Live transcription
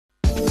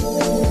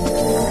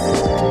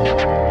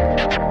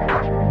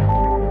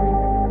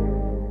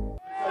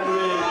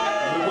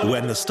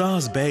the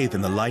stars bathe in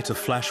the light of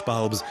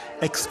flashbulbs,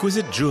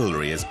 exquisite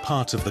jewelry is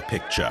part of the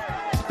picture.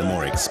 The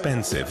more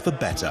expensive, the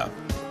better.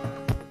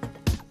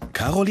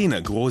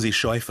 Caroline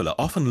Grosi-Scheufele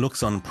often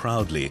looks on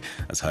proudly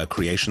as her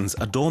creations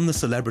adorn the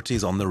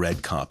celebrities on the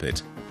red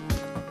carpet.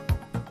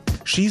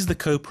 She's the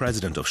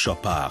co-president of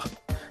Chopard.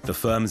 The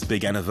firm's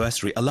big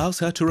anniversary allows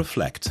her to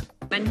reflect.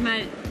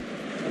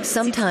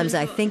 Sometimes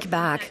I think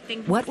back,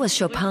 what was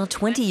Chopard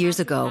 20 years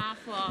ago?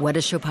 What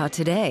is Chopard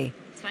today?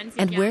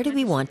 And where do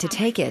we want to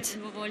take it?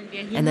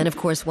 And then, of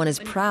course, one is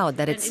proud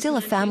that it's still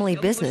a family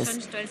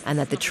business and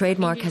that the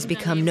trademark has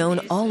become known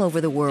all over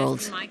the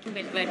world.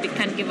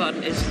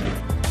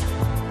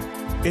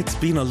 It's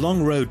been a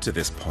long road to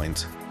this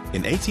point.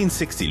 In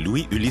 1860,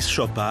 Louis Ulysse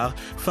Chopard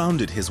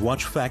founded his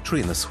watch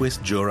factory in the Swiss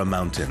Jura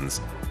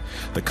Mountains.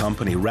 The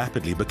company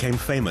rapidly became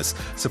famous,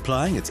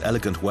 supplying its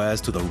elegant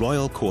wares to the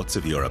royal courts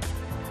of Europe.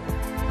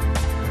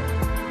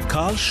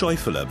 Carl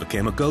Scheufele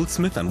became a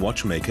goldsmith and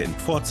watchmaker in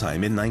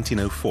Pforzheim in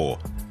 1904.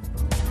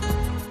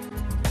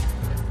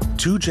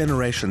 2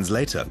 generations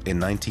later, in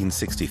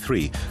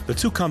 1963, the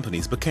two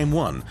companies became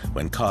one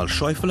when Carl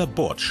Scheufele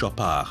bought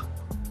Chopard.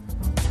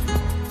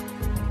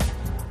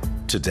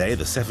 Today,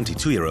 the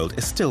 72-year-old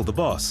is still the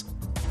boss.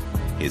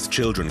 His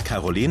children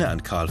Caroline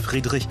and Karl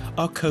Friedrich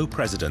are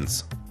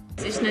co-presidents.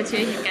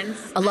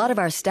 A lot of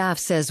our staff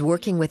says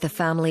working with a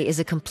family is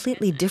a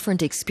completely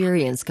different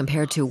experience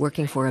compared to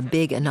working for a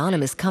big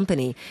anonymous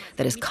company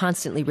that is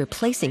constantly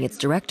replacing its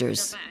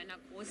directors.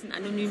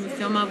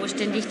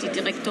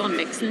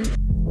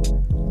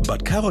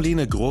 But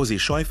Caroline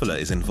Grosi-Scheufele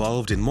is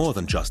involved in more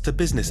than just the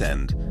business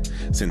end.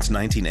 Since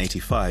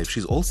 1985,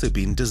 she's also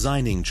been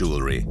designing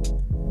jewelry.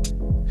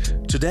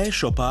 Today,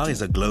 Chopard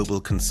is a global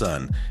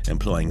concern,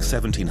 employing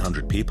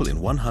 1,700 people in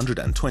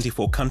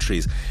 124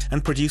 countries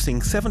and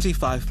producing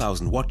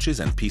 75,000 watches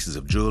and pieces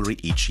of jewelry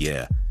each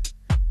year.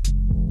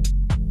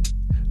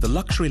 The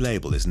luxury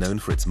label is known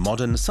for its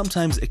modern,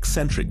 sometimes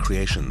eccentric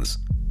creations.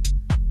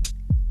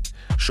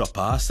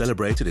 Chopard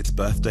celebrated its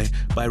birthday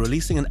by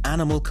releasing an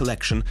animal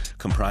collection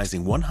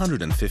comprising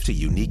 150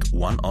 unique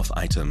one-off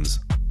items.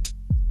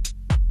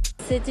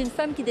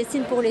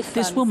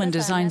 This woman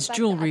designs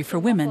jewelry for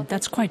women.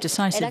 That's quite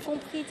decisive.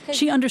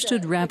 She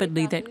understood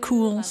rapidly that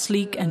cool,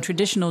 sleek, and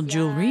traditional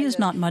jewelry is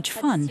not much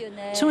fun.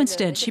 So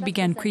instead, she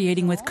began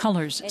creating with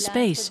colors,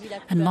 space,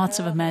 and lots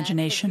of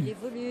imagination.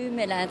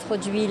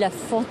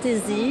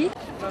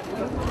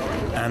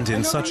 And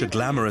in such a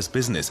glamorous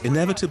business,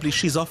 inevitably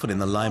she's often in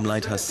the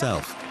limelight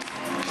herself.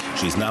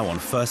 She's now on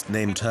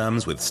first-name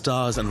terms with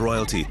stars and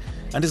royalty,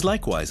 and is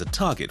likewise a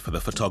target for the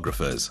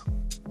photographers.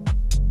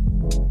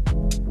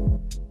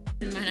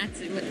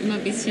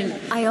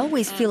 I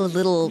always feel a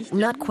little,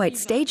 not quite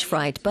stage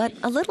fright, but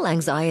a little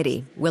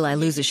anxiety. Will I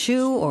lose a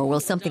shoe, or will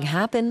something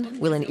happen?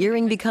 Will an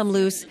earring become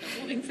loose?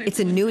 It's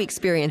a new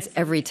experience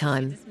every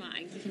time.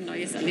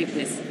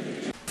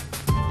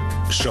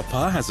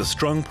 Chopard has a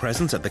strong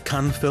presence at the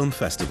Cannes Film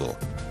Festival.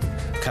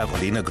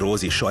 Caroline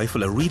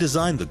Grosi-Scheufele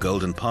redesigned the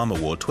Golden Palm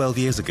Award 12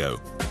 years ago.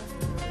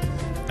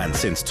 And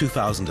since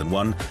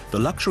 2001, the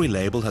luxury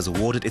label has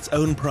awarded its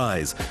own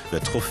prize, the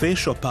Trophée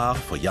Chopard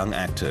for young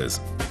actors.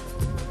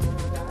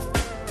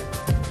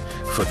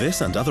 For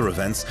this and other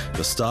events,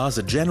 the stars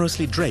are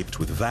generously draped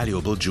with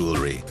valuable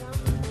jewelry.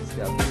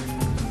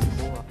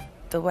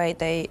 The way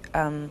they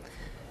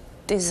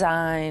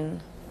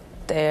design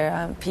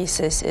their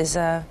pieces is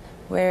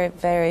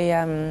very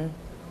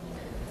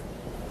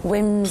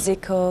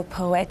whimsical,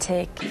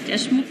 poetic.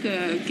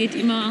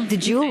 The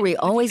jewelry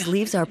always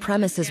leaves our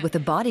premises with a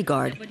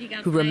bodyguard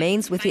who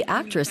remains with the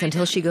actress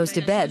until she goes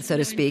to bed, so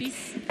to speak,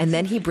 and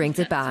then he brings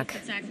it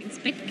back.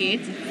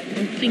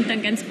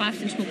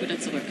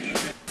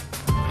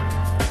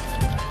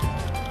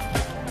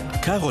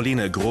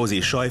 Caroline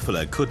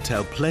Grosi-Scheufele could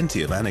tell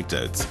plenty of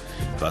anecdotes,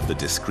 but the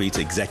discreet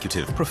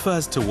executive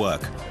prefers to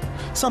work,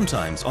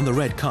 sometimes on the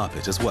red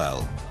carpet as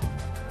well.